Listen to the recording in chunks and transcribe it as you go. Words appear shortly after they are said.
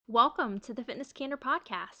Welcome to the Fitness Candor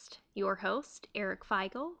Podcast. Your host, Eric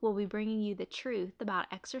Feigl, will be bringing you the truth about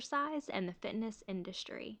exercise and the fitness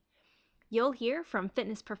industry. You'll hear from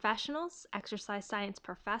fitness professionals, exercise science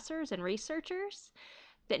professors and researchers,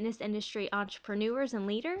 fitness industry entrepreneurs and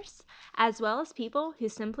leaders, as well as people who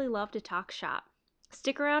simply love to talk shop.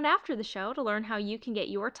 Stick around after the show to learn how you can get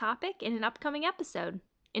your topic in an upcoming episode.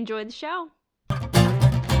 Enjoy the show.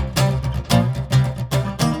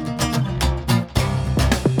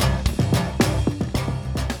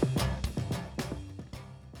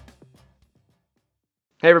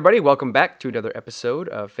 Hey everybody, welcome back to another episode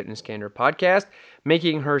of Fitness Candor Podcast.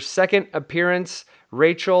 Making her second appearance,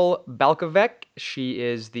 Rachel Balkovec. She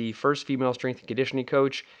is the first female strength and conditioning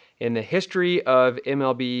coach in the history of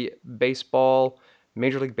MLB baseball,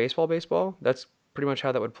 Major League Baseball. That's pretty much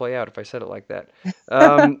how that would play out if I said it like that.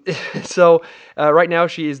 Right now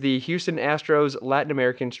she is the Houston Astros Latin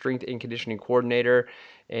American Strength and Conditioning Coordinator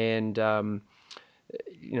and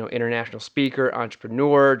international speaker,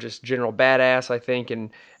 entrepreneur, just general badass, I think. And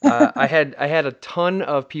I had a ton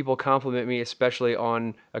of people compliment me, especially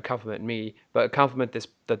on compliment the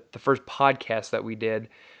first podcast that we did.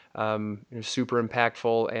 It was super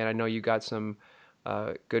impactful, and I know you got some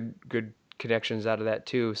good connections out of that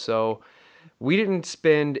too. So we didn't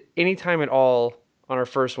spend any time at all on our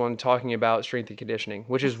first one talking about strength and conditioning,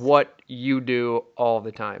 which is what you do all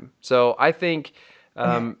the time. So I think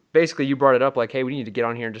basically you brought it up like, hey, we need to get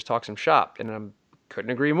on here and just talk some shop. And I couldn't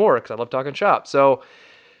agree more because I love talking shop. So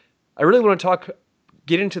I really want to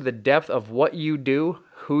get into the depth of what you do,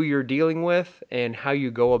 who you're dealing with, and how you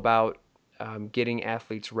go about getting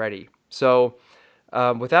athletes ready. So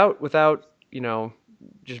without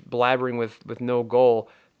just blabbering with no goal,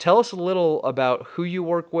 tell us a little about who you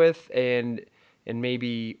work with and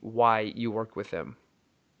maybe why you work with them.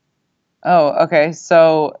 Oh, okay.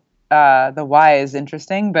 So the why is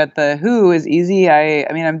interesting, but the who is easy.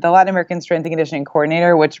 I'm the Latin American Strength and Conditioning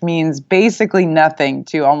Coordinator, which means basically nothing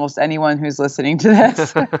to almost anyone who's listening to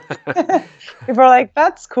this. People are like,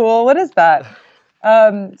 "That's cool. What is that?"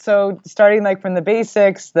 So starting like from the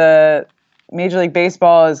basics, the Major League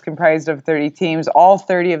Baseball is comprised of 30 teams. All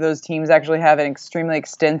 30 of those teams actually have an extremely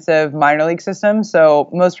extensive minor league system. So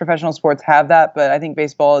most professional sports have that, but I think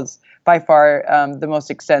baseball is by far the most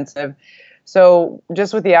extensive. So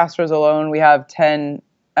just with the Astros alone, we have 10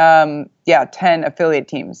 affiliate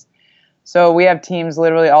teams. So we have teams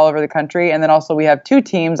literally all over the country. And then also we have 2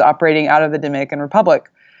 teams operating out of the Dominican Republic.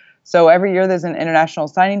 So every year there's an International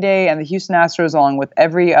Signing Day, and the Houston Astros, along with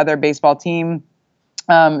every other baseball team,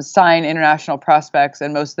 sign international prospects,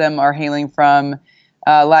 and most of them are hailing from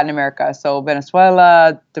Latin America. So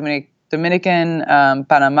Venezuela, Dominican,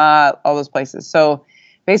 Panama, all those places. So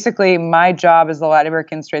basically, my job as the Latin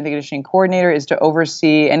American Strength and Conditioning Coordinator is to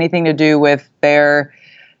oversee anything to do with their,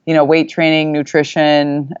 weight training,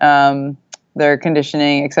 nutrition, their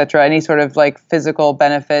conditioning, etc. Any sort of like physical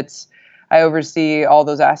benefits. I oversee all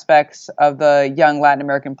those aspects of the young Latin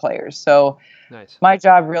American players. So nice. My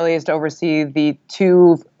job really is to oversee the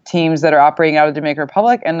 2 teams that are operating out of the Dominican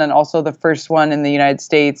Republic, and then also the first one in the United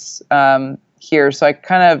States here. So I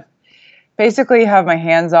kind of basically have my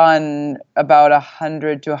hands on about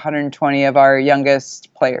 100 to 120 of our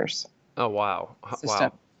youngest players. Oh, wow. System.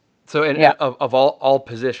 Wow. So Yeah. of all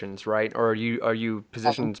positions, right? Or are you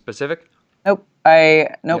position specific? Nope.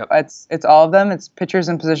 Yep. It's all of them. It's pitchers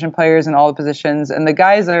and position players in all the positions. And the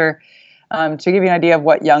guys are, to give you an idea of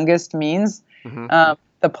what youngest means,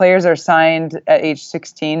 the players are signed at age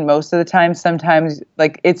 16 most of the time. Sometimes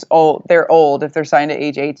like it's old. They're old if they're signed at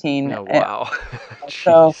age 18. Oh, wow.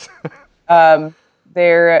 So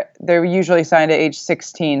they're usually signed at age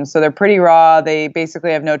 16. So they're pretty raw. They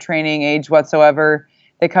basically have no training age whatsoever.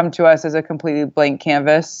 They come to us as a completely blank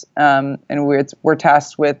canvas, and we're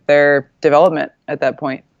tasked with their development at that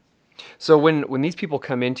point. So when these people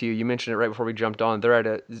come into you, you mentioned it right before we jumped on, they're at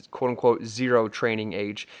a quote unquote zero training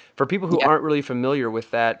age. For people who aren't really familiar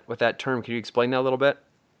with that term, can you explain that a little bit?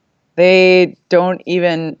 They don't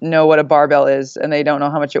even know what a barbell is, and they don't know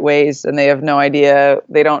how much it weighs, and they have no idea.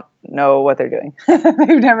 They don't know what they're doing.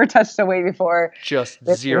 They've never touched a weight before. Just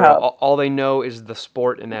zero. All they know is the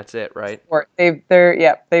sport, and that's it, right? Sport. They've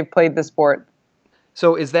played the sport.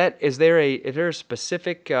 So is there a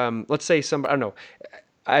specific let's say I don't know.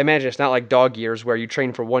 I imagine it's not like dog years where you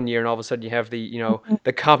train for 1 year and all of a sudden you have the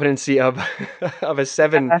the competency of of a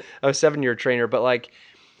 7-year trainer, but like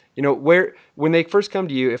when they first come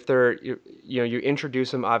to you, if they're you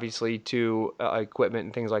introduce them obviously to equipment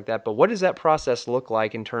and things like that, but what does that process look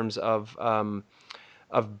like in terms of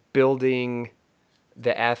building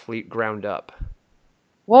the athlete ground up?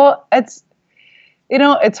 Well,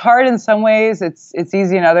 It's hard in some ways. It's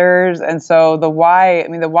easy in others. And so the why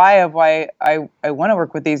of why I want to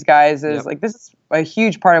work with these guys is like, this is a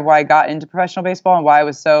huge part of why I got into professional baseball and why I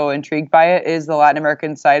was so intrigued by it is the Latin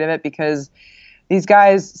American side of it, because these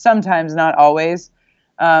guys sometimes, not always,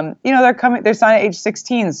 they're signed at age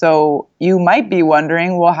 16. So you might be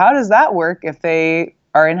wondering, well, how does that work if they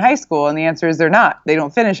are in high school? And the answer is they're not. They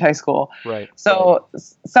don't finish high school. Right. So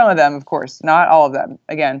some of them, of course, not all of them,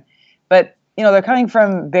 again. But they're coming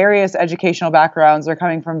from various educational backgrounds. They're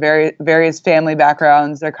coming from various family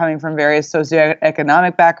backgrounds. They're coming from various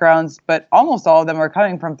socioeconomic backgrounds, but almost all of them are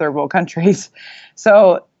coming from third world countries.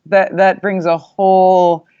 So that brings a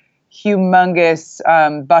whole humongous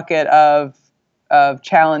bucket of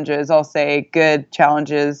challenges, I'll say good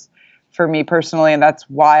challenges for me personally, and that's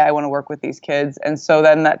why I want to work with these kids. And so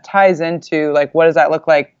then that ties into like, what does that look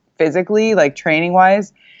like physically, like training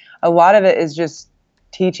wise? A lot of it is just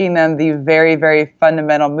teaching them the very, very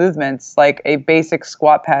fundamental movements, like a basic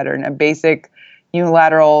squat pattern, a basic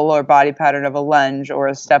unilateral or body pattern of a lunge or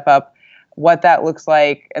a step up, what that looks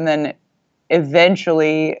like. And then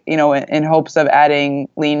eventually, in hopes of adding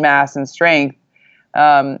lean mass and strength,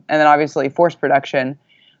 and then obviously force production.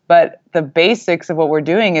 But the basics of what we're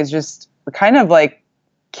doing is just kind of like,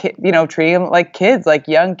 treating them like kids, like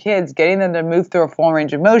young kids, getting them to move through a full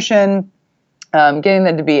range of motion, getting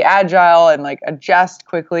them to be agile and like adjust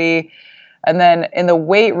quickly. And then in the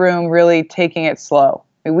weight room, really taking it slow.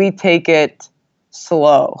 We take it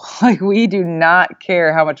slow. Like we do not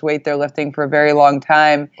care how much weight they're lifting for a very long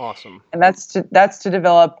time. Awesome. And that's to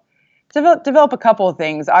develop a couple of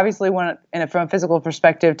things. Obviously, from a physical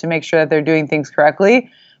perspective, to make sure that they're doing things correctly,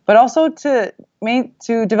 but also to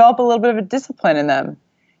develop a little bit of a discipline in them.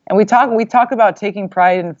 And we talk about taking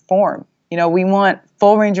pride in form. We want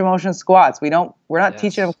full range of motion squats. We're not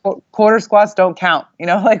teaching them quarter squats don't count.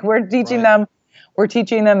 We're teaching them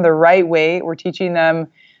the right way. We're teaching them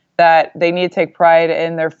that they need to take pride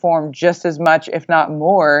in their form just as much, if not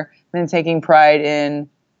more, than taking pride in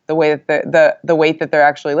the way that the weight that they're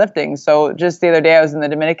actually lifting. So just the other day I was in the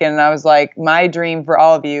Dominican and I was like, my dream for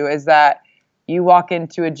all of you is that you walk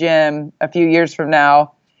into a gym a few years from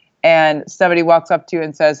now and somebody walks up to you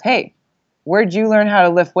and says, "Hey, where'd you learn how to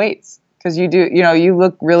lift weights? Because you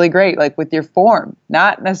look really great, like with your form,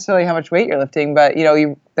 not necessarily how much weight you're lifting, but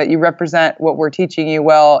that you represent what we're teaching you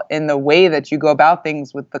well in the way that you go about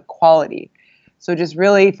things with the quality." So just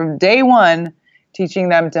really from day one, teaching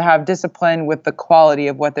them to have discipline with the quality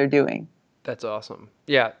of what they're doing. That's awesome.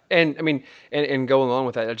 Yeah. And I mean, and going along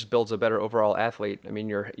with that, it just builds a better overall athlete. I mean,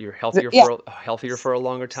 you're healthier for a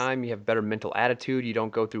longer time. You have better mental attitude. You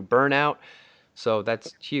don't go through burnout. So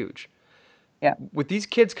that's huge. Yeah. With these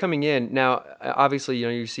kids coming in now, obviously,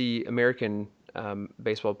 you see American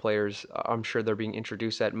baseball players. I'm sure they're being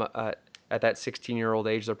introduced at that 16-year-old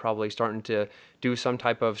age. They're probably starting to do some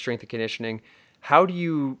type of strength and conditioning. How do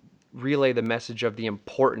you relay the message of the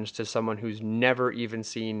importance to someone who's never even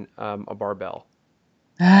seen a barbell?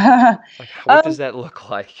 Like, what does that look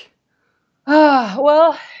like?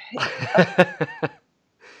 Well,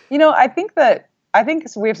 I think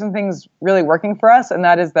we have some things really working for us, and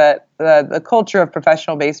that is that the culture of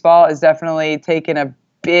professional baseball has definitely taken a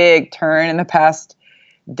big turn in the past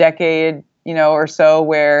decade, or so,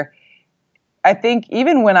 where I think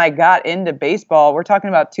even when I got into baseball, we're talking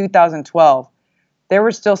about 2012, there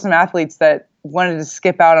were still some athletes that wanted to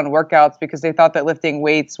skip out on workouts because they thought that lifting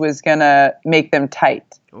weights was going to make them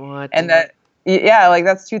tight. What? And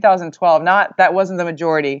that's 2012. That wasn't the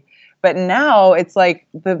majority. But now it's like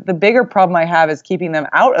the bigger problem I have is keeping them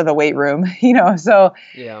out of the weight room, So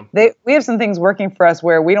yeah. We have some things working for us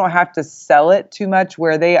where we don't have to sell it too much,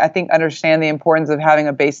 where they, I think, understand the importance of having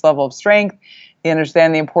a base level of strength. They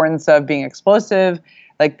understand the importance of being explosive.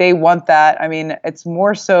 Like they want that. I mean, it's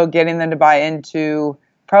more so getting them to buy into,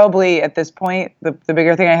 probably at this point, the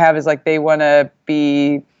bigger thing I have is like they want to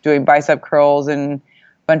be doing bicep curls and a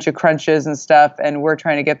bunch of crunches and stuff. And we're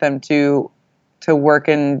trying to get them to work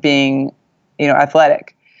in being,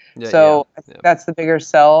 athletic. Yeah, so that's the bigger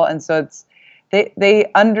sell. And so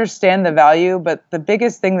they understand the value, but the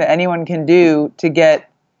biggest thing that anyone can do to get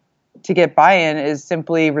buy-in is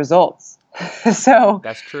simply results. So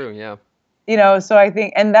that's true. Yeah. So I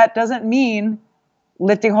think, and that doesn't mean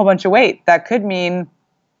lifting a whole bunch of weight. That could mean,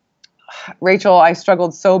 Rachel, I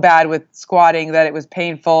struggled so bad with squatting that it was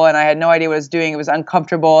painful and I had no idea what I was doing. It was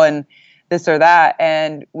uncomfortable and this or that.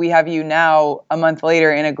 And we have you now a month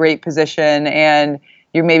later in a great position and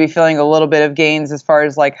you're maybe feeling a little bit of gains as far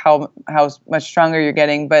as like how much stronger you're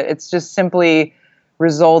getting, but it's just simply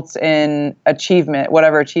results in achievement,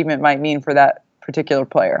 whatever achievement might mean for that particular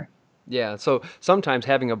player. Yeah. So sometimes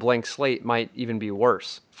having a blank slate might even be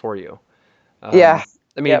worse for you. Yeah.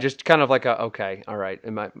 I mean, Yep. just kind of like okay, all right.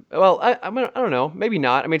 Well, I don't know, maybe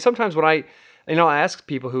not. I mean, sometimes when I ask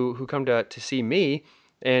people who come to see me,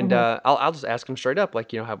 and Hmm. I'll just ask them straight up,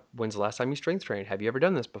 like, when's the last time you strength trained? Have you ever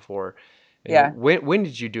done this before? Yeah. When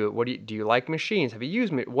did you do it? Do you like machines? Have you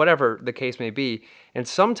used me? Whatever the case may be. And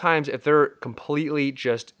sometimes if they're completely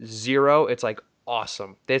just zero, it's like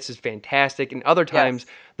awesome. This is fantastic. And other times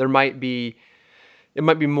Yes. there might be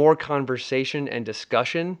more conversation and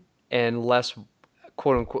discussion and less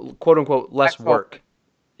quote unquote less Excellent. work.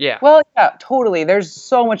 Yeah. Well, yeah, totally. There's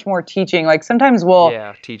so much more teaching. Like sometimes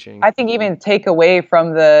Yeah, teaching. I think even take away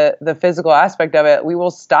from the physical aspect of it, we will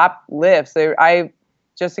stop lifts. I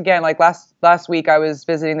just again like last week I was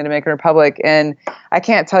visiting the Dominican Republic, and I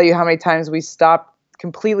can't tell you how many times we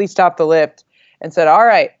completely stopped the lift and said, "All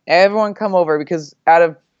right, everyone come over," because out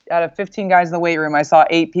of 15 guys in the weight room, I saw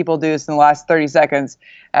 8 people do this in the last 30 seconds.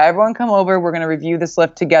 Everyone come over. We're going to review this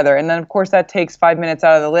lift together. And then, of course, that takes 5 minutes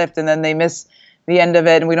out of the lift, and then they miss the end of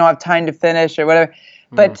it, and we don't have time to finish or whatever.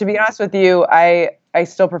 But to be honest with you, I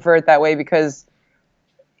still prefer it that way because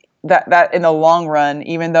that in the long run,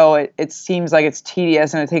 even though it seems like it's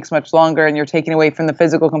tedious and it takes much longer and you're taking away from the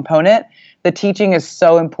physical component, the teaching is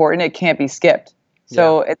so important it can't be skipped.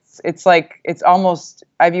 So Yeah. it's like it's almost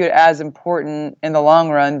I view it as important in the long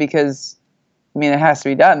run because I mean it has to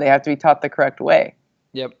be done. They have to be taught the correct way.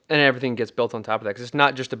 Yep. And everything gets built on top of that because it's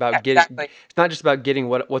not just Yeah, about exactly. getting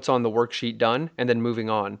what's on the worksheet done and then moving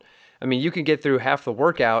on. I mean, you can get through half the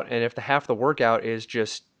workout, and if the half the workout is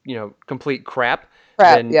just complete crap,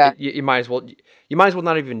 Crap. then Yeah. you might as well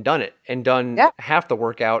not have even done it and done Yeah. half the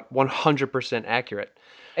workout 100% accurate.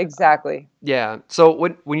 Exactly. Yeah. So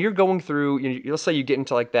when you're going through, let's say you get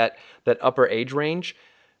into like that upper age range,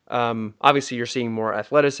 obviously you're seeing more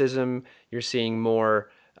athleticism, you're seeing more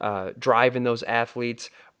drive in those athletes.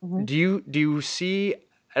 Hmm. Do you see?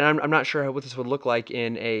 And I'm not sure what this would look like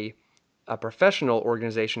in a professional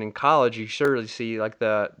organization in college. You surely see like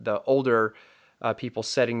the older people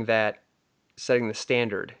setting the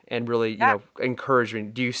standard and really Yeah.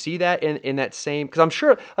 encouraging. Do you see that in that same? Because I'm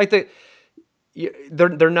sure like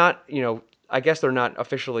they're not, I guess they're not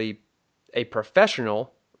officially a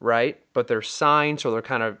professional, right? But they're signed, so they're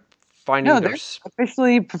kind of finding No, their they're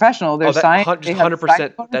officially professional. oh, They're that signed. They just have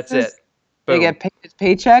signing 100%. That's it. bonuses. They Boom. get paid a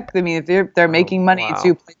paycheck. I mean, if they're Oh, making money to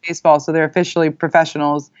wow. play baseball, so they're officially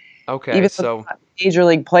professionals. Okay, Even though they're so not major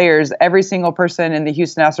league players, every single person in the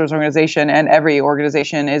Houston Astros organization and every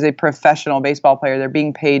organization is a professional baseball player. They're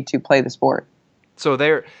being paid to play the sport.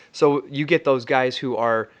 so you get those guys who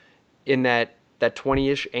are in that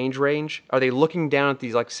 20-ish age range. Are they looking down at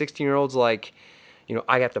these like 16-year-olds like,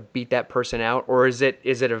 I have to beat that person out, or is it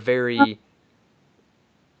a very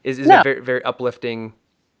is it No, very very uplifting?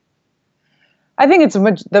 I think it's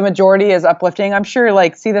the majority is uplifting. I'm sure.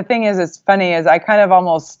 Like, see, the thing is, it's funny. Is I kind of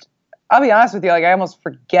almost, I'll be honest with you, like I almost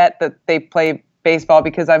forget that they play baseball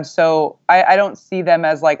because I don't see them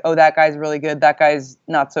as like, oh, that guy's really good, that guy's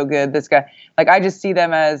not so good, this guy. Like I just see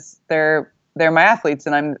them as they're my athletes,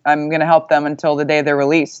 and I'm gonna help them until the day they're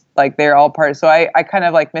released. Like they're all part. So I kind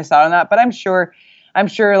of like miss out on that. But I'm sure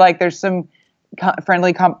like there's some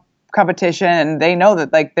friendly competition, and they know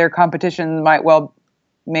that like their competition may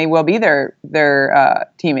well be their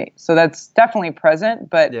teammate. So that's definitely present.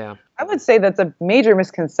 But Yeah. I would say that's a major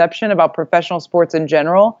misconception about professional sports in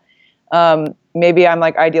general. Maybe I'm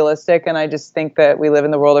like idealistic, and I just think that we live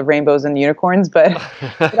in the world of rainbows and unicorns.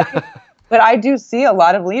 But I do see a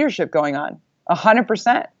lot of leadership going on,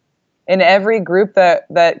 100%. In every group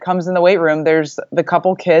that comes in the weight room, there's the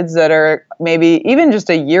couple kids that are maybe even just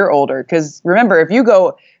a year older. Because remember, if you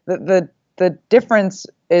go, the difference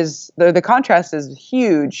is the contrast is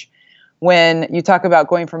huge when you talk about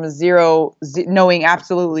going from knowing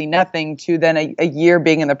absolutely nothing to then a year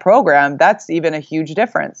being in the program. That's even a huge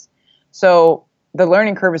difference. So the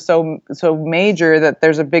learning curve is so major that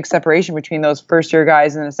there's a big separation between those first year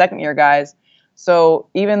guys and the second year guys. So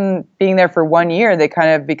even being there for 1 year, they kind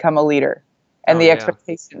of become a leader, and Oh yeah.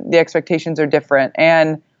 the expectations are different.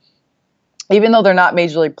 And even though they're not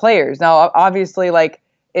major league players, now obviously, like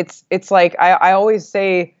it's like I always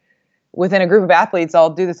say within a group of athletes, I'll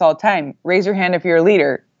do this all the time. Raise your hand if you're a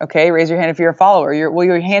leader. Okay, raise your hand if you're a follower.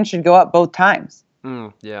 Your hand should go up both times.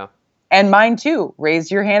 Yeah. And mine too.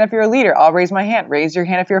 Raise your hand if you're a leader. I'll raise my hand. Raise your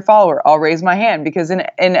hand if you're a follower. I'll raise my hand, because in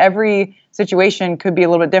every situation could be a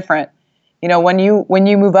little bit different. When you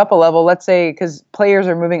move up a level, let's say, because players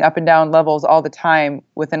are moving up and down levels all the time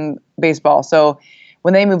within baseball. So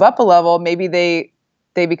when they move up a level, maybe they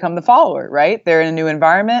become the follower, right? They're in a new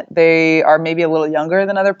environment. They are maybe a little younger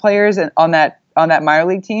than other players and on that minor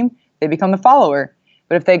league team. they become the follower.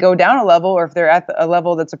 But if they go down a level, or if they're at a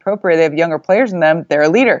level that's appropriate, they have younger players in them, they're a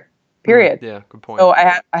leader. Period. Yeah, good point. So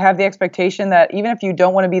I have the expectation that even if you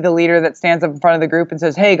don't want to be the leader that stands up in front of the group and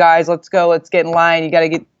says, "Hey guys, let's go, let's get in line. You got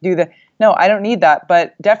to do the." No, I don't need that,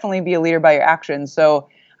 but definitely be a leader by your actions. So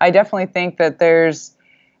I definitely think that there's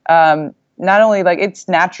not only like it's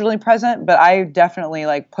naturally present, but I definitely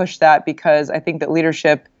like push that because I think that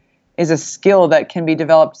leadership is a skill that can be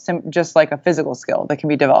developed just like a physical skill that can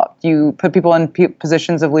be developed. You put people in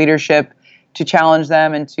positions of leadership to challenge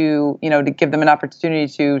them and to give them an opportunity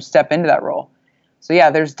to step into that role. So yeah,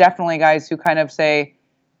 there's definitely guys who kind of say,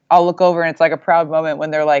 I'll look over and it's like a proud moment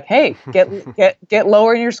when they're like, "Hey, get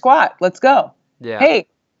lower in your squat. Let's go." Yeah.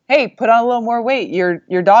 Hey, put on a little more weight.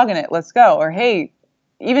 You're dogging it. Let's go. Or hey,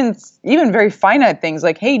 even very finite things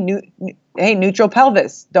like, hey, neutral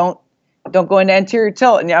pelvis. Don't go into anterior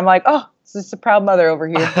tilt. And I'm like, oh, it's just a proud mother over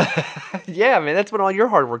here. Yeah, man, that's when all your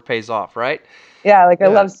hard work pays off, right? Yeah, I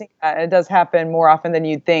love seeing that. It does happen more often than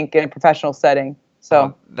you'd think in a professional setting.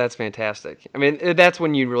 So that's fantastic. I mean, that's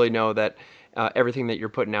when you really know that everything that you're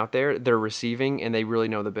putting out there, they're receiving, and they really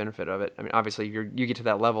know the benefit of it. I mean, obviously, you get to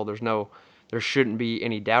that level, there shouldn't be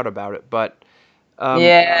any doubt about it. But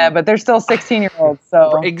but they're still 16-year-olds.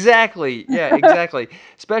 So exactly, yeah, exactly.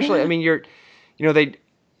 Especially, I mean, they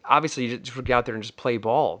obviously you just get out there and just play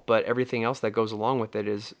ball, but everything else that goes along with it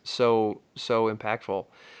is so impactful.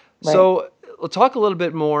 Right. So let's talk a little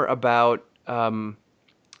bit more about,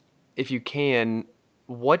 if you can,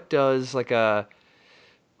 what does like a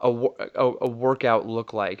workout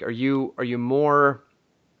look like? Are you more?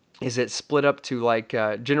 Is it split up to like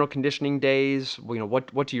general conditioning days?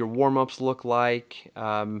 What do your warm ups look like?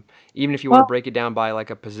 Even if you want to break it down by like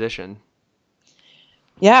a position.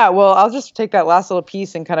 Yeah, well, I'll just take that last little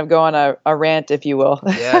piece and kind of go on a rant, if you will.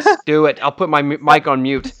 Yes, do it. I'll put my mic on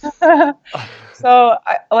mute. So,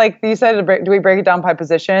 like you said, do we break it down by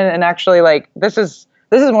position? And actually, like this is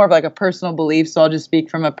more of like a personal belief. So I'll just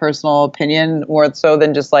speak from a personal opinion more so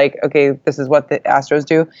than just like, okay, this is what the Astros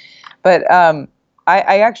do. But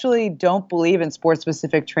I actually don't believe in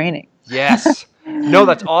sports-specific training. Yes. No,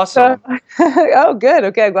 that's awesome. Oh, good.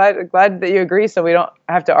 Okay, glad that you agree. So we don't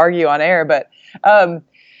have to argue on air. But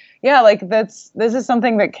yeah, like this is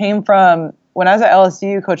something that came from when I was at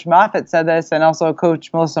LSU. Coach Moffitt said this, and also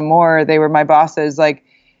Coach Melissa Moore. They were my bosses. Like,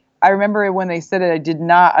 I remember when they said it, I did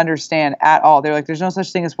not understand at all. They're like, "There's no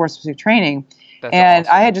such thing as sports-specific training." And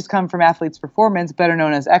awesome. I had just come from Athletes Performance, better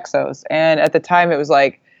known as Exos. And at the time, it was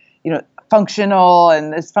like, functional,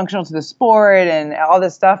 and it's functional to the sport and all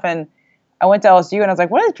this stuff. And I went to LSU and I was like,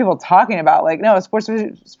 what are these people talking about? Like, no, sports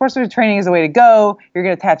training is the way to go. You're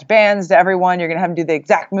going to attach bands to everyone. You're going to have them do the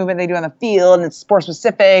exact movement they do on the field, and it's sport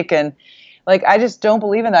specific. And like, I just don't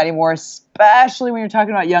believe in that anymore, especially when you're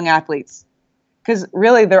talking about young athletes. Because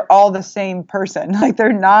really, they're all the same person. Like,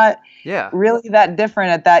 they're not really that different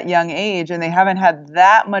at that young age, and they haven't had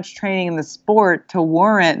that much training in the sport to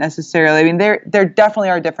warrant necessarily. I mean, there definitely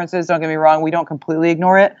are differences. Don't get me wrong. We don't completely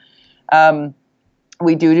ignore it.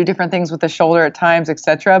 We do different things with the shoulder at times,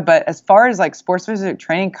 etc. But as far as like sports-specific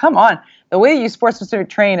training, come on. The way you sports-specific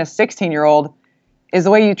train a 16-year-old is the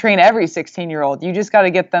way you train every 16-year-old. You just got to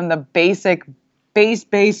get them the basic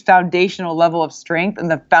base foundational level of strength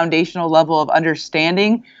and the foundational level of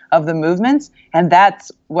understanding of the movements, and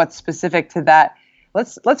that's what's specific to that.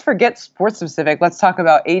 Let's forget sports specific. Let's talk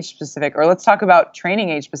about age specific, or let's talk about training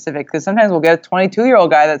age specific, because sometimes we'll get a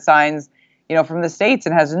 22-year-old guy that signs from the States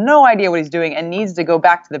and has no idea what he's doing and needs to go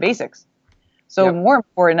back to the basics. So more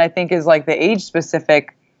important, I think, is like the age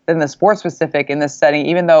specific than the sport specific in this setting,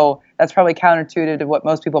 even though that's probably counterintuitive to what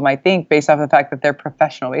most people might think based off the fact that they're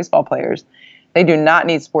professional baseball players. They do not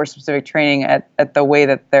need sport-specific training at the way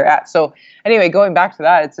that they're at. So anyway, going back to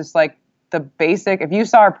that, it's just like the basic. If you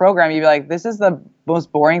saw our program, you'd be like, this is the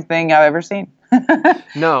most boring thing I've ever seen.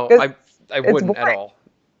 No, I wouldn't at all.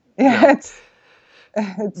 Yeah,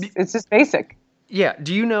 it's just basic. Yeah.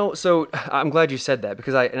 Do you know? So I'm glad you said that,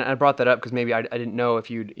 because I brought that up because maybe I didn't know if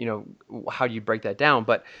you'd how you'd break that down.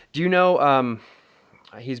 But do you know?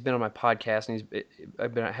 He's been on my podcast, and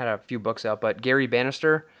I've had a few books out. But Gary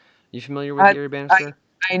Bannister. You familiar with Gary Bannister?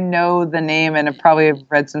 I know the name, and I probably have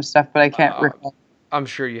read some stuff, but I can't recall. I'm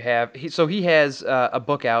sure you have. He has a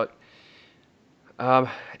book out.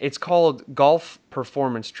 It's called Golf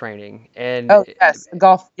Performance Training, and yes,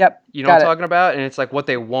 golf. Yep. You know what I'm talking about, and it's like what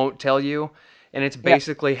they won't tell you, and it's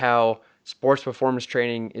basically how sports performance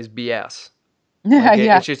training is BS.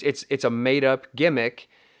 It's just it's a made up gimmick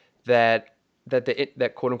that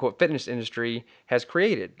quote unquote fitness industry has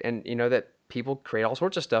created, and that people create all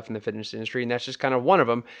sorts of stuff in the fitness industry, and that's just kind of one of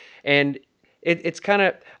them. And it's kind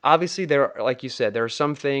of obviously there are, like you said, there are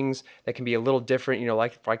some things that can be a little different,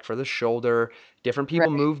 like for the shoulder, different people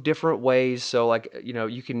Right. move different ways. So like,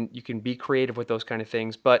 you can be creative with those kind of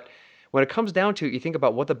things. But when it comes down to it, you think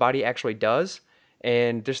about what the body actually does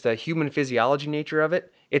and just the human physiology nature of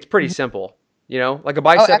it, it's pretty Mhm. simple. Like Oh,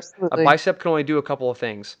 a absolutely. bicep can only do a couple of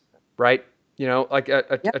things, right? Like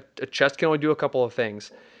Yep. a chest can only do a couple of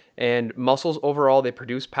things. And muscles overall, they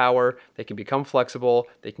produce power. They can become flexible.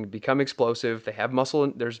 They can become explosive. They have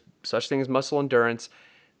muscle. There's such thing as muscle endurance.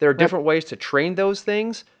 There are Yep. different ways to train those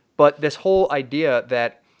things. But this whole idea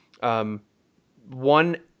that um,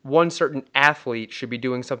 one certain athlete should be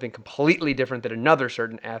doing something completely different than another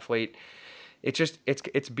certain athlete, it's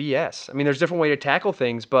BS. I mean, there's different way to tackle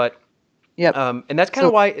things, but Yep. and that's kind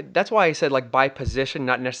of So why I said like by position,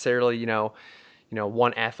 not necessarily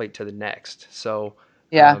one athlete to the next. So,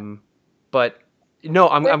 yeah. um, but no,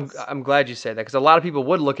 There's I'm glad you said that because a lot of people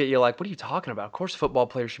would look at you like, what are you talking about? Of course, football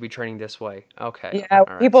players should be training this way. Okay, Yeah, all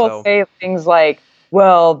right. people So say things like,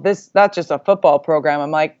 "Well, that's just a football program."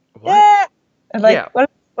 I'm like, what? "Yeah." And like, Yeah, what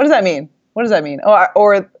does that mean? What does that mean?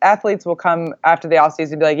 Or athletes will come after the off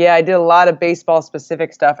season and be like, "Yeah, I did a lot of baseball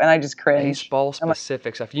specific stuff," and I just cringe. baseball I'm like,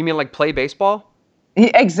 specific stuff. You mean like play baseball?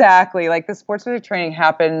 "Yeah, exactly. Like the sports physical training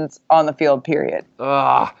happens on the field. Period."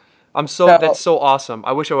 Ugh. That's So so awesome.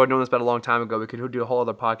 I wish I would have known this about a long time ago. We could do a whole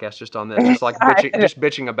other podcast just on this, just like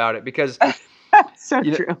bitching about it because that's so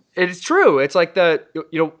you know, true. it's true. It's like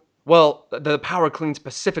well, the power clean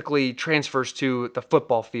specifically transfers to the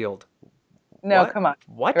football field. No, What? come on.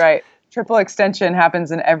 What? Right. Triple extension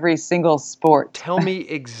happens in every single sport. Tell me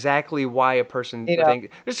exactly why a person You know.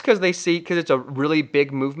 think just because it's a really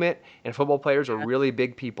big movement and football players are really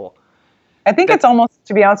big people. I think That it's almost,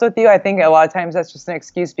 to be honest with you, I think a lot of times that's just an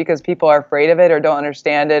excuse because people are afraid of it or don't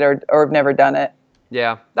understand it or have never done it.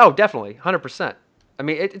 Yeah. Oh, definitely, 100%. I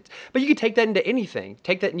mean, but you can take that into anything.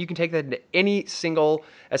 You can take that into any single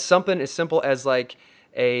as something as simple as like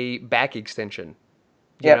a back extension.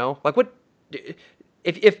 Yep. Like what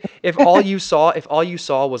if all you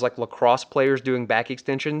saw was like lacrosse players doing back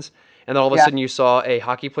extensions and then all of a Yeah. sudden you saw a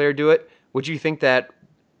hockey player do it, would you think that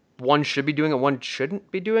one should be doing it, one shouldn't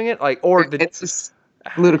be doing it? Like or the It's just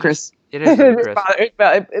it's just ludicrous. it is It just ludicrous. bothers,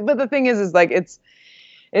 but the thing is like it's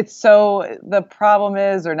so the problem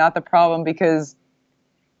is or not the problem because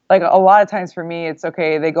like a lot of times for me it's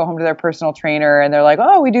okay they go home to their personal trainer and they're like,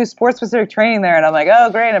 oh, we do sports specific training there, and I'm like, oh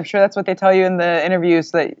great, I'm sure that's what they tell you in the interview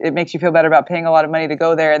so that it makes you feel better about paying a lot of money to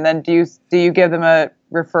go there. And then do you give them a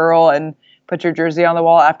referral and put your jersey on the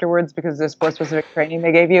wall afterwards because of the sports specific training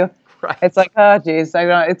they gave you? It's Right. like, oh geez, I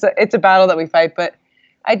don't, it's a battle that we fight. But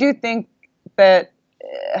I do think that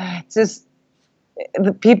it's just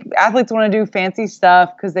the people athletes want to do fancy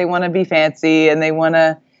stuff because they want to be fancy and they want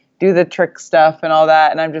to do the trick stuff and all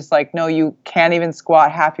that, and I'm just like, no, you can't even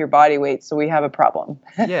squat half your body weight, so we have a problem.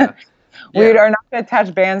 Yeah. We Yeah. are not going to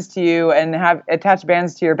attach bands to you and have attach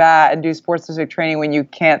bands to your bat and do sports specific training when you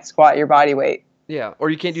can't squat your body weight. Yeah.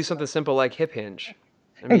 Or you can't do something simple like hip hinge.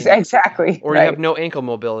 I mean, Exactly, or you have right. no ankle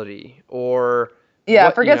mobility or Yeah,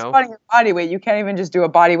 what, forget squatting your body weight, you can't even just do a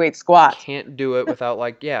body weight squat. can't do it without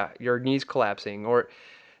like your knees collapsing or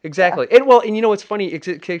Yeah. exactly. And what's funny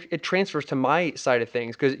it transfers to my side of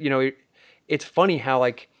things because it's funny how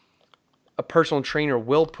like a personal trainer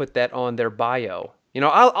will put that on their bio.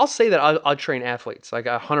 I'll say that I'll train athletes like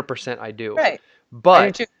 100% I do, Right. I do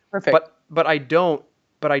but too. Perfect. but I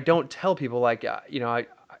don't tell people like I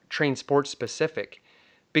train sports specific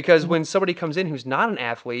because Mhm. when somebody comes in who's not an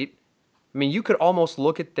athlete, I mean you could almost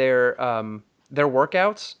look at their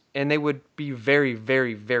workouts and they would be very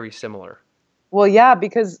very very similar. Well, yeah,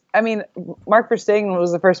 because I mean, Mark Verstegen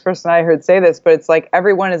was the first person I heard say this, but it's like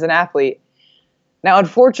everyone is an athlete. Now,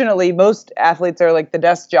 unfortunately, most athletes are like the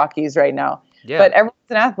desk jockeys right now. Yeah. But everyone's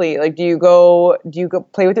an athlete. Like, do you go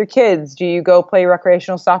play with your kids? Do you go play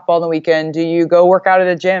recreational softball on the weekend? Do you go work out at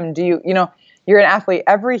a gym? You're an athlete.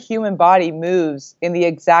 Every human body moves in the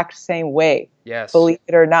exact same way, Yes. believe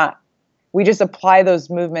it or not. We just apply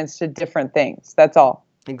those movements to different things. That's all.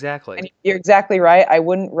 Exactly. And you're exactly right. I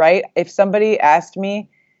wouldn't write if somebody asked me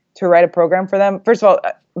to write a program for them. First of all,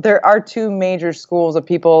 there are two major schools of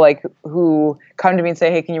people like who come to me and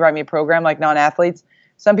say, "Hey, can you write me a program?" Like non-athletes.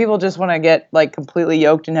 Some people just want to get like completely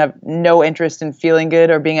yoked and have no interest in feeling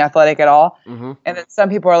good or being athletic at all. Mhm. And then some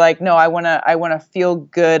people are like, "No, I want to feel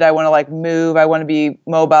good. I want to like move. I want to be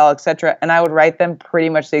mobile, etc." And I would write them pretty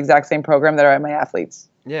much the exact same program that I write my athletes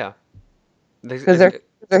Yeah. because It's they're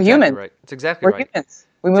exactly humans. right. It's exactly We're right. humans.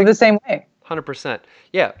 We move the same way. 100%.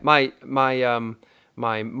 Yeah, my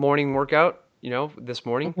morning workout, this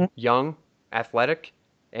morning, Hmm. young, athletic,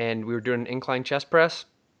 and we were doing an incline chest press.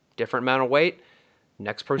 different amount of weight.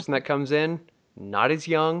 Next person that comes in, not as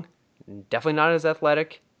young, definitely not as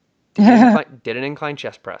athletic, did an incline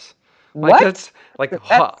chest press. Like What? that's like,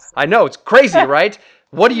 huh, I know it's crazy, right?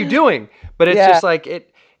 What are you doing? But it's Yeah. just like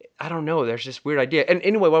it. I don't know. There's this weird idea. And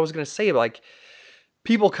anyway, what I was gonna say, like,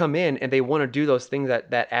 people come in and they want to do those things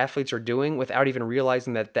that athletes are doing without even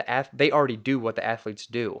realizing that they already do what the athletes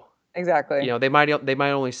do. Exactly. They might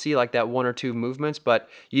only see like that one or two movements, but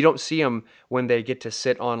you don't see them when they get to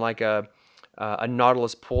sit on like a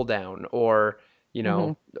Nautilus pull down or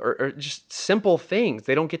Hmm. or just simple things.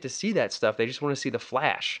 They don't get to see that stuff. They just want to see the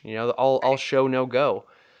flash. All show, no go.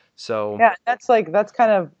 So Yeah, that's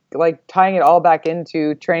kind of like tying it all back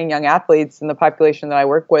into training young athletes in the population that I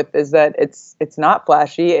work with is that it's not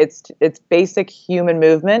flashy. It's basic human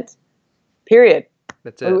movement. Period.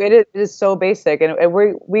 that's it. It is so basic, and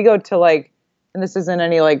we go to like, and this isn't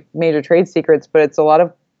any like major trade secrets, but it's a lot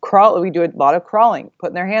of crawl. We do a lot of crawling,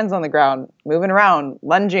 putting their hands on the ground, moving around,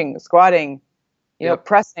 lunging, squatting, Yep.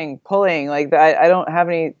 pressing, pulling. Like that. I don't have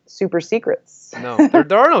any super secrets. No,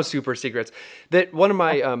 there are no super secrets. That one of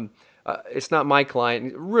my it's not my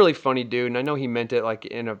client, really funny dude, and I know he meant it like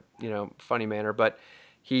in a funny manner, but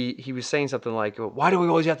he was saying something like, "Why do we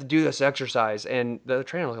always have to do this exercise?" And the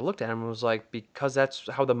trainer looked at him and was like, "Because that's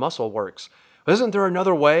how the muscle works. Isn't there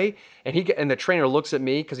another way?" And the trainer looks at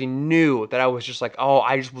me because he knew that I was just like, "Oh,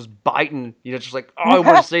 I just was biting, just like, oh, I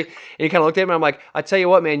want to see." And he kind of looked at me. I'm like, "I tell you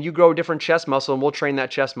what, man, you grow a different chest muscle, and we'll train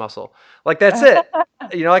that chest muscle. Like that's it.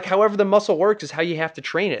 Like however the muscle works is how you have to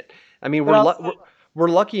train it. I mean, But also, we're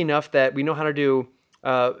lucky enough that we know how to do.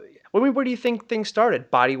 Where do you think things started?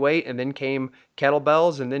 Body weight, and then came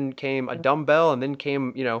kettlebells, and then came a dumbbell, and then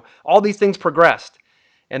came all these things progressed,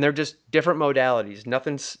 and they're just different modalities.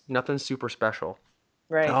 Nothing super special.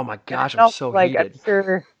 right. Oh my And gosh, I'm also, so like, I'm heated.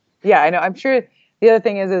 sure. Yeah, I know. I'm sure. The other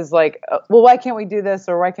thing is like, well, why can't we do this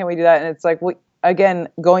or why can't we do that? And it's like, again,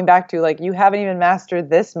 going back to like, you haven't even mastered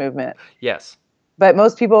this movement. Yes. But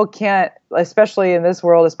most people can't, especially in this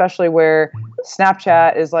world, especially where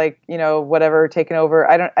Snapchat is like, whatever, taken over.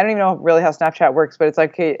 I don't even know really how Snapchat works, but it's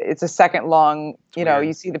like, okay, it's a second long, weird.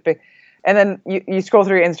 you see the pic, and then you scroll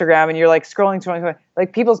through your Instagram and you're like scrolling,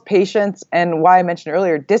 like people's patience and why I mentioned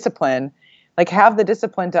earlier, discipline, like have the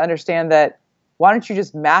discipline to understand that why don't you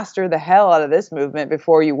just master the hell out of this movement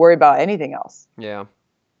before you worry about anything else? Yeah.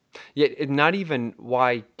 Yeah. Not even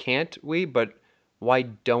why can't we, but why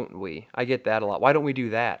don't we? I get that a lot. Why don't we do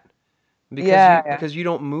that? Because Yeah, yeah. you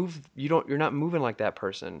don't move, you're not moving like that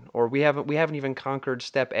person, or we haven't even conquered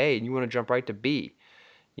step A and you want to jump right to B.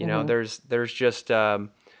 Hmm. There's just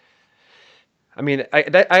I mean,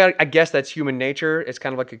 I guess that's human nature. It's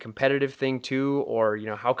kind of like a competitive thing too, or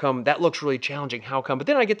how come that looks really challenging? How come? But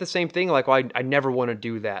then I get the same thing, like, well, I never want to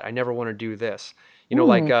do that. I never want to do this. Hmm.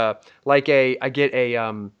 I get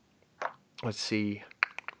a let's see,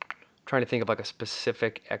 I'm trying to think of like a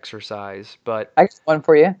specific exercise, but I got one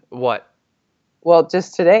for you. what? Well,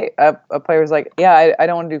 just today, a player was like, "Yeah, I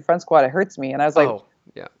don't want to do front squat. It hurts me." And I was like, Oh,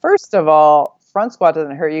 yeah, first of all, front squat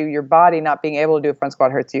doesn't hurt you. Your body not being able to do a front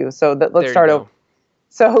squat hurts you. So let's there you start over. go.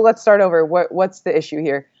 So let's start over. What's the issue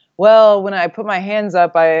here? Well, when I put my hands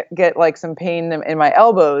up, I get like some pain in my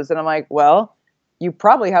elbows, and I'm like, well, you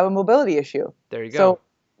probably have a mobility issue. There you go.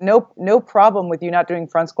 So no problem with you not doing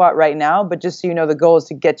front squat right now, but just so you know, the goal is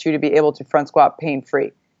to get you to be able to front squat pain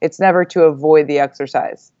free. It's never to avoid the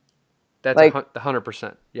exercise. That's Like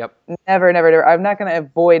 100%. Yep. never, never, never. I'm not going to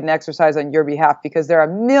avoid an exercise on your behalf because there are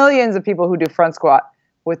millions of people who do front squat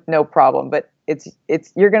with no problem. But it's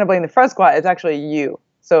you're going to blame the front squat. It's actually you.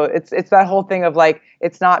 So it's that whole thing of like,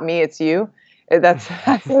 it's not me, it's you. That's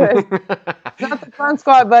it. It's not the front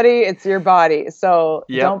squat, buddy. It's your body. So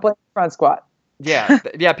don't Yep. blame the front squat. Yeah.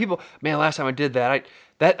 Yeah. People, man, last time I did that,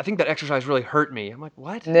 I think that exercise really hurt me. I'm like,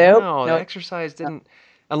 what? Nope. No, the No. exercise didn't.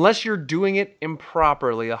 Unless you're doing it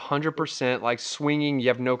improperly, 100%, like swinging, you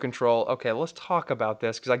have no control. Okay, let's talk about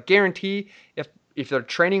this because I guarantee if they're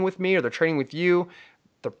training with me or they're training with you,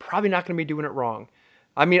 they're probably not going to be doing it wrong.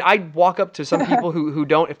 I mean, I walk up to some people who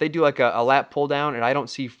don't, if they do like a lat pull down and I don't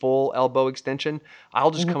see full elbow extension,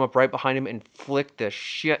 I'll just come up right behind them and flick the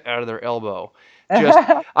shit out of their elbow. Just,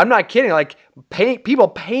 I'm not kidding. Like, people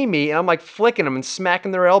pay me and I'm like flicking them and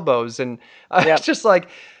smacking their elbows. And it's Yep. just like,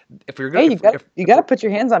 if you're Hey, gonna, you got to put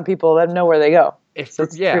your hands on people, let them know where they go. if So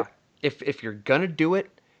it's yeah, true. if you're gonna do it,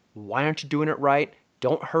 why aren't you doing it right?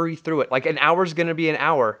 Don't hurry through it. Like an hour's gonna be an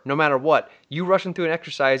hour, no matter what. You rushing through an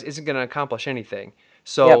exercise isn't gonna accomplish anything. Yep.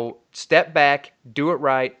 So step back, do it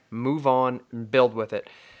right, move on, and build with it.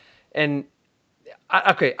 And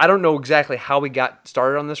okay, I don't know exactly how we got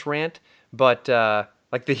started on this rant, but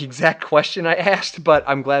like the exact question I asked, but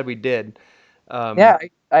I'm glad we did. Um, Yeah.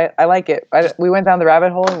 I like it. We went down the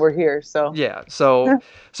rabbit hole and we're here. So Yeah. So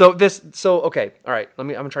okay. All right. I'm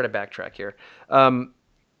gonna try to backtrack here.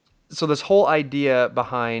 So this whole idea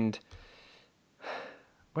behind,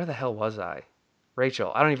 where the hell was I?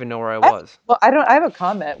 Rachel, I don't even know where I was. I have a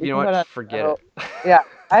comment. You know what? Forget it. Yeah,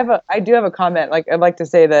 I do have a comment. Like, I'd like to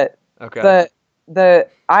say that Okay.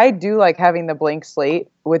 I do like having the blank slate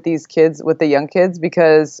with these kids, with the young kids,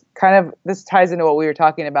 because kind of this ties into what we were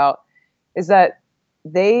talking about, is that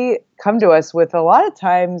they come to us with, a lot of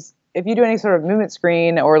times, if you do any sort of movement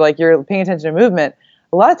screen or like you're paying attention to movement,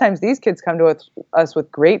 a lot of times these kids come to us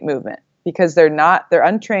with great movement because they're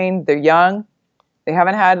untrained, they're young, they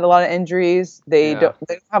haven't had a lot of injuries, they don't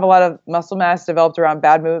have a lot of muscle mass developed around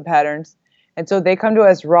bad movement patterns, and so they come to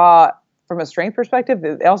us raw from a strength perspective.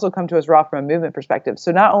 They also come to us raw from a movement perspective.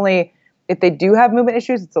 So not only if they do have movement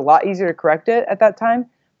issues, it's a lot easier to correct it at that time,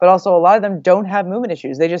 but also a lot of them don't have movement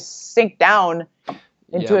issues. They just sink down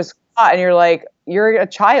into a squat and you're a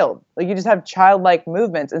child. Like, you just have childlike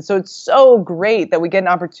movements. And so it's so great that we get an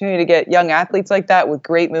opportunity to get young athletes like that with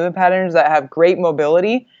great movement patterns that have great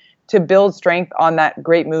mobility to build strength on that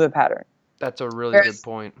great movement pattern. That's a really good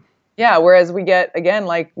point. Yeah, whereas we get, again,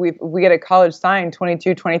 like we get a college signed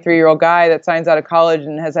 22, 23-year-old guy that signs out of college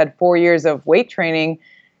and has had 4 years of weight training,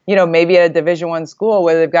 maybe at a Division I school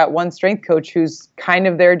where they've got one strength coach who's kind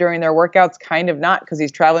of there during their workouts, kind of not, because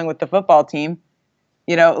he's traveling with the football team.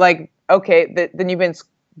 Okay, then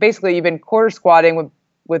you've been quarter squatting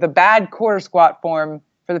with a bad quarter squat form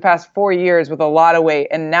for the past 4 years with a lot of weight,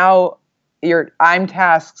 and now I'm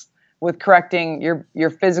tasked with correcting your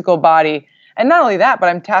physical body. And not only that, but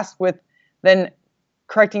I'm tasked with then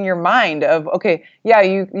correcting your mind of, okay, yeah,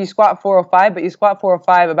 you squat 405, but you squat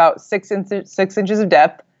 405 about 6 inches of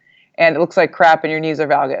depth, and it looks like crap and your knees are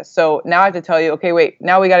valgus. So now I have to tell you, okay, wait,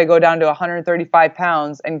 now we got to go down to 135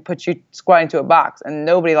 pounds and put you squatting to a box, and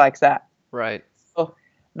nobody likes that. Right. So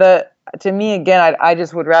to me, again, I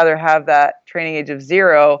just would rather have that training age of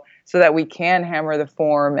 0 so that we can hammer the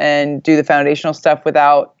form and do the foundational stuff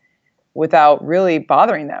without really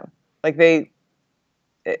bothering them. Like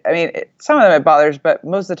some of them it bothers, but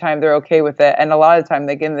most of the time they're okay with it. And a lot of the time,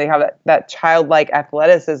 again, they have that childlike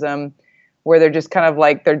athleticism where they're just kind of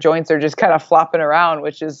like their joints are just kind of flopping around,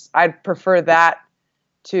 which is, I'd prefer that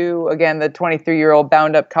to, again, the 23-year-old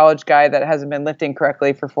bound up college guy that hasn't been lifting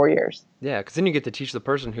correctly for 4 years. Yeah, because then you get to teach the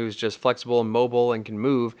person who's just flexible and mobile and can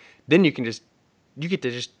move. Then you get to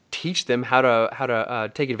just teach them how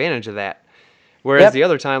to take advantage of that. Whereas the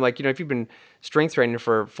other time, like, if you've been strength training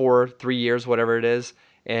for 3 years, whatever it is,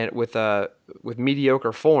 and with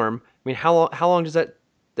mediocre form, I mean, how long does that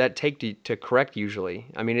take to correct usually?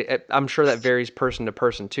 I mean, I'm sure that varies person to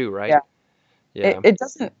person too, right? Yeah. It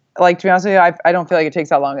doesn't, like, to be honest with you, I don't feel like it takes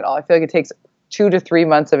that long at all. I feel like it takes 2 to 3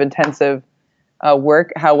 months of intensive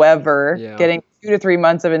work. However, getting 2 to 3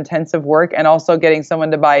 months of intensive work and also getting someone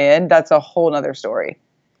to buy in, that's a whole nother story.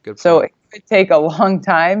 Good point. So it could take a long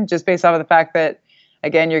time just based off of the fact that,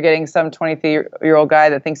 again, you're getting some 23-year-old guy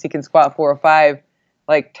that thinks he can squat 405,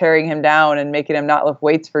 like tearing him down and making him not lift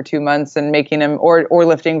weights for 2 months and making him, or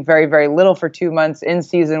lifting very, very little for 2 months in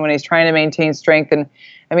season when he's trying to maintain strength. And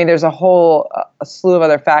I mean, there's a slew of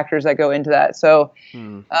other factors that go into that. So,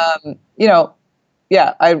 I,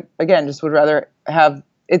 again, just would rather have,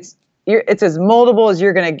 it's as moldable as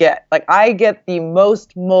you're going to get. Like, I get the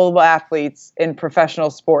most moldable athletes in professional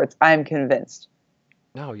sports, I'm convinced.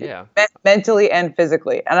 Oh, yeah. Mentally and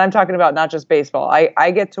physically. And I'm talking about not just baseball.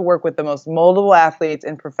 I get to work with the most moldable athletes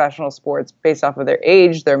in professional sports based off of their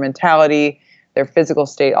age, their mentality, their physical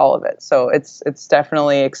state, all of it. So it's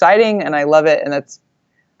definitely exciting, and I love it. And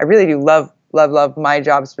I really do love my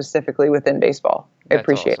job specifically within baseball. I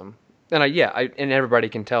appreciate awesome. And and everybody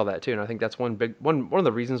can tell that too. And I think that's one of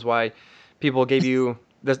the reasons why people gave you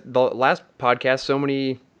the last podcast so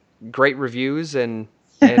many great reviews and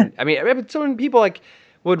I mean, so many people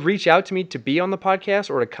would reach out to me to be on the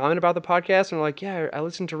podcast or to comment about the podcast, and they're like, yeah, I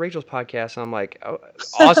listened to Rachel's podcast, and I'm like, oh,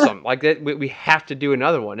 awesome. Like, that, we have to do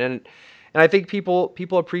another one. And I think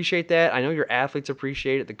people appreciate that. I know your athletes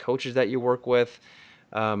appreciate it, the coaches that you work with.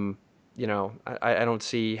 I don't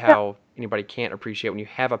see how anybody can't appreciate when you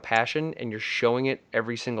have a passion and you're showing it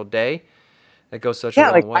every single day. That goes such a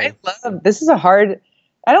long way. This is a hard,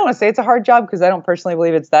 I don't want to say it's a hard job because I don't personally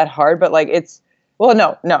believe it's that hard, but well,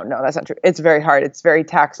 no, that's not true. It's very hard. It's very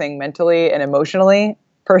taxing mentally and emotionally.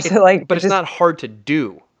 But it's not hard to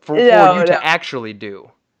do for you to actually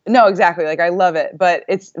do. No, exactly. Like, I love it, but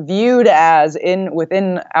it's viewed as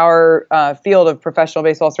within our field of professional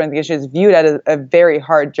baseball strength and conditioning, is viewed as a very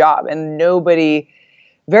hard job, and nobody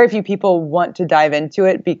very few people want to dive into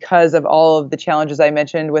it because of all of the challenges I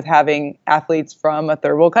mentioned with having athletes from a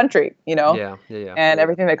third world country, Yeah. and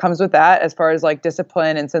everything that comes with that as far as like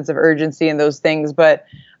discipline and sense of urgency and those things. But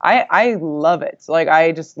I love it. Like,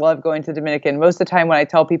 I just love going to Dominican. Most of the time when I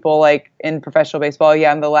tell people, like, in professional baseball,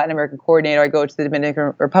 yeah, I'm the Latin American coordinator, I go to the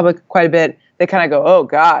Dominican Republic quite a bit, they kind of go, oh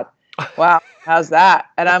God, wow, how's that?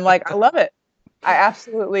 And I'm like, I love it. I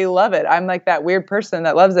absolutely love it. I'm like that weird person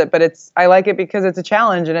that loves it, but I like it because it's a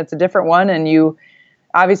challenge and it's a different one, and you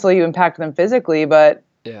impact them physically, but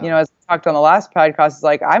Yeah. as I talked on the last podcast, it's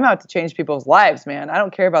like, I'm out to change people's lives, man. I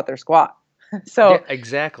don't care about their squat. So Yeah,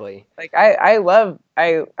 exactly. like, I love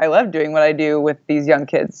doing what I do with these young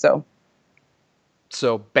kids.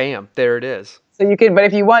 So bam, there it is. So you can, but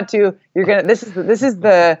if you want to, you're gonna. This is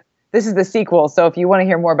the sequel. So if you want to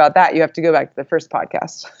hear more about that, you have to go back to the first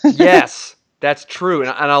podcast. Yes, that's true, and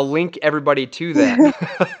I'll link everybody to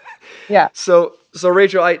that. Yeah. So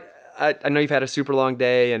Rachel, I know you've had a super long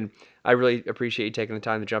day, and I really appreciate you taking the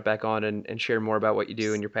time to jump back on and share more about what you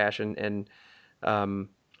do and your passion. And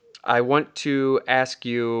I want to ask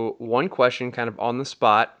you one question, kind of on the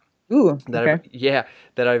spot. Ooh. That Okay.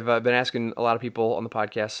 I've been asking a lot of people on the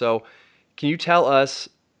podcast. So, can you tell us,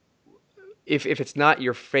 if it's not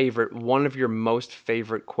your favorite, one of your most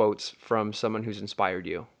favorite quotes from someone who's inspired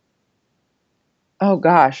you? Oh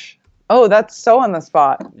gosh. Oh, that's so on the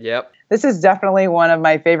spot. Yep. This is definitely one of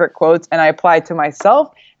my favorite quotes, and I apply it to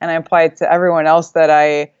myself, and I apply it to everyone else that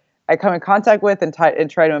I come in contact with and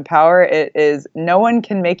try to empower. It is, no one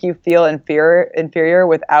can make you feel inferior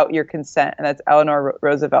without your consent, and that's Eleanor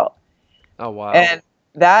Roosevelt. Oh wow. And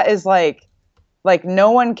that is like no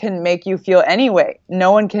one can make you feel any way.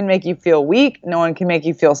 No one can make you feel weak. No one can make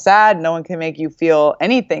you feel sad. No one can make you feel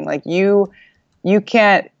anything. Like, you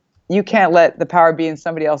can't let the power be in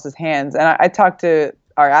somebody else's hands. And I talk to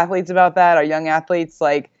our athletes about that, our young athletes,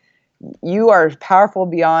 like, you are powerful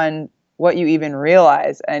beyond what you even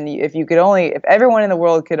realize. And if everyone in the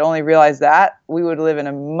world could only realize that, we would live in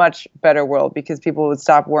a much better world, because people would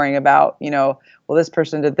stop worrying about, well, this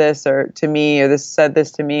person did this or to me, or this said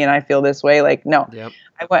this to me and I feel this way. Like, no. Yep.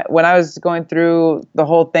 When I was going through the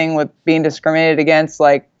whole thing with being discriminated against,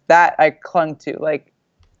 like, that I clung to. Like,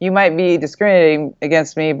 you might be discriminating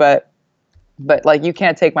against me, but like, you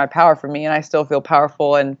can't take my power from me, and I still feel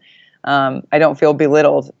powerful, and I don't feel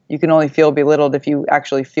belittled. You can only feel belittled if you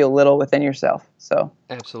actually feel little within yourself. So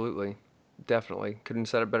Absolutely. Definitely. Couldn't have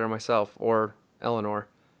said it better myself, or Eleanor.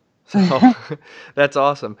 So that's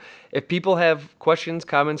awesome. If people have questions,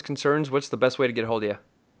 comments, concerns, what's the best way to get a hold of you?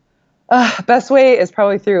 best way is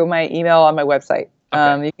probably through my email on my website.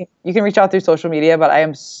 Okay. You can reach out through social media, but I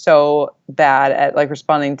am so bad at, like,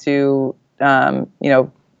 responding to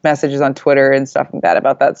messages on Twitter and stuff like that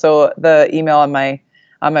about that. So the email on my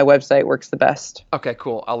website works the best. Okay,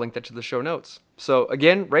 cool. I'll link that to the show notes. So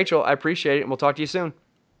again, Rachel, I appreciate it, and we'll talk to you soon.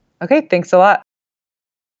 Okay, thanks a lot.